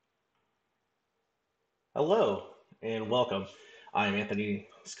Hello and welcome. I'm Anthony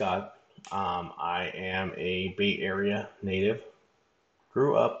Scott. I am a Bay Area native.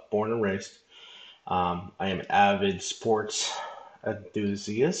 Grew up, born and raised. I am an avid sports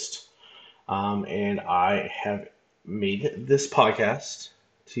enthusiast, and I have made this podcast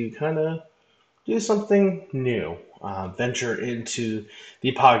to kind of do something new, venture into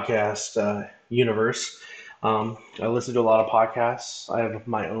the podcast universe. I listen to a lot of podcasts. I have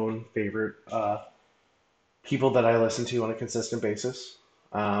my own favorite people that I listen to on a consistent basis.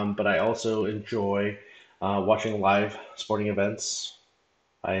 But I also enjoy watching live sporting events.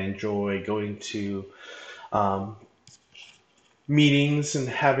 I enjoy going to um, meetings and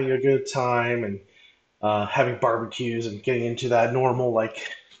having a good time and having barbecues and getting into that normal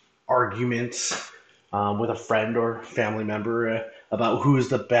arguments with a friend or family member about who's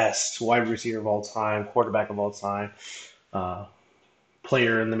the best wide receiver of all time, quarterback of all time, uh,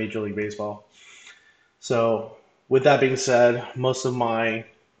 player in the Major League Baseball. So, with that being said, most of my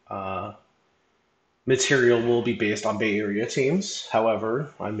uh, material will be based on Bay Area teams.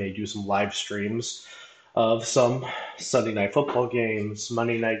 However, I may do some live streams of some Sunday night football games,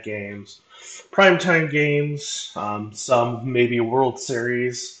 Monday night games, primetime games, some maybe a World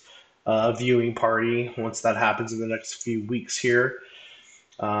Series viewing party once that happens in the next few weeks here.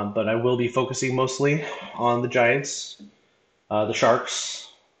 But I will be focusing mostly on the Giants, the Sharks,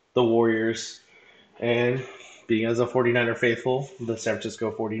 the Warriors, and being as a 49er faithful, the San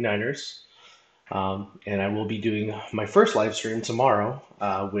Francisco 49ers. And I will be doing my first live stream tomorrow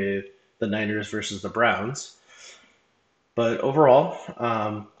with the Niners versus the Browns. But overall,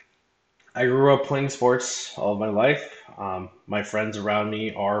 I grew up playing sports all of my life. My friends around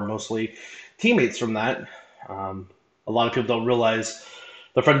me are mostly teammates from that. A lot of people don't realize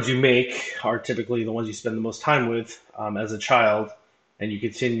the friends you make are typically the ones you spend the most time with as a child, and you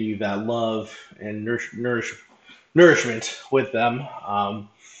continue that love and nourishment with them.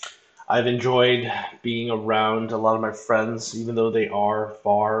 I've enjoyed being around a lot of my friends, even though they are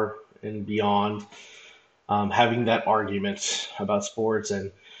far and beyond, having that argument about sports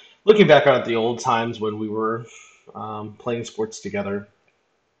and looking back on the old times when we were playing sports together.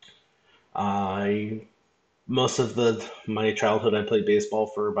 I most of my childhood I played baseball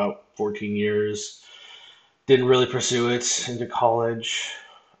for about 14 years. Didn't really pursue it into college.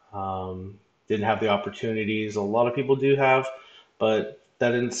 Didn't have the opportunities a lot of people do have, but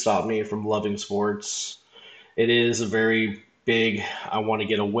that didn't stop me from loving sports. It is a very big, I want to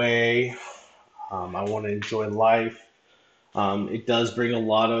get away. I want to enjoy life. It does bring a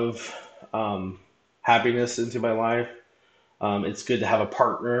lot of happiness into my life. It's good to have a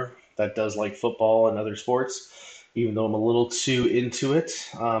partner that does like football and other sports, even though I'm a little too into it,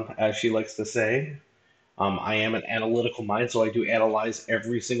 as she likes to say. I am an analytical mind, so I do analyze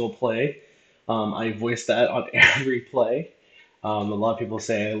every single play. I voice that on every play. A lot of people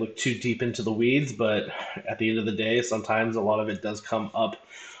say I look too deep into the weeds, but at the end of the day, sometimes a lot of it does come up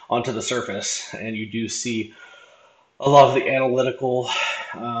onto the surface, and you do see a lot of the analytical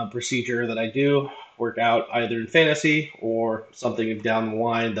procedure that I do work out either in fantasy or something down the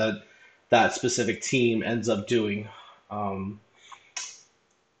line that that specific team ends up doing. Um,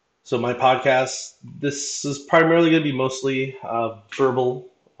 so my podcast, this is primarily going to be mostly verbal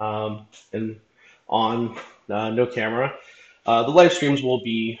and on no camera. The live streams will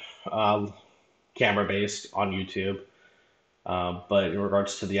be camera based on YouTube. But in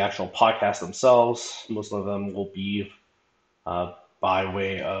regards to the actual podcast themselves, most of them will be by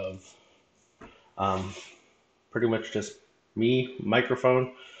way of um, pretty much just me,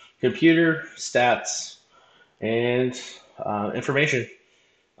 microphone, computer, stats, and information.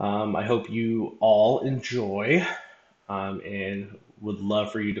 I hope you all enjoy and would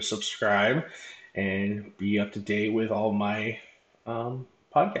love for you to subscribe and be up to date with all my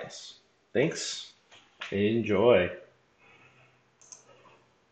podcasts. Thanks. Enjoy.